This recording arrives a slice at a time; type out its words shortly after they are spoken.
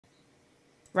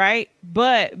right?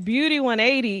 But Beauty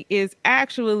 180 is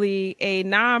actually a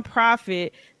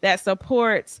nonprofit that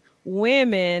supports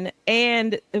women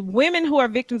and women who are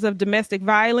victims of domestic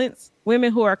violence,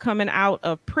 women who are coming out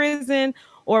of prison,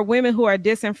 or women who are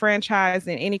disenfranchised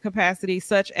in any capacity,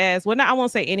 such as, well, not, I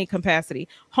won't say any capacity,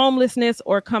 homelessness,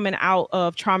 or coming out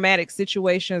of traumatic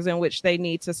situations in which they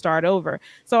need to start over.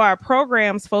 So our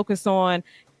programs focus on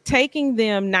taking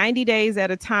them 90 days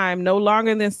at a time, no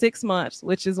longer than 6 months,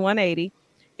 which is 180,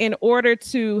 in order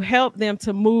to help them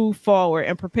to move forward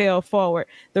and propel forward.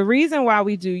 The reason why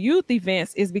we do youth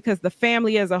events is because the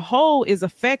family as a whole is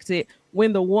affected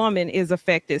when the woman is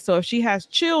affected. So if she has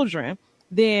children,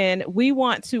 then we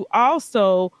want to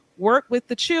also work with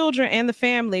the children and the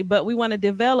family, but we want to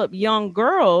develop young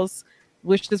girls,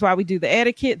 which is why we do the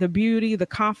etiquette, the beauty, the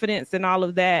confidence, and all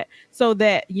of that, so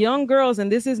that young girls,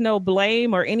 and this is no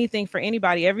blame or anything for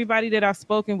anybody, everybody that I've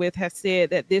spoken with has said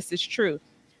that this is true.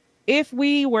 If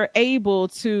we were able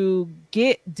to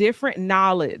get different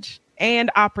knowledge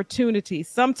and opportunities,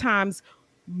 sometimes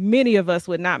many of us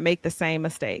would not make the same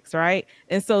mistakes, right?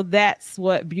 And so that's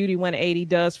what Beauty 180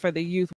 does for the youth.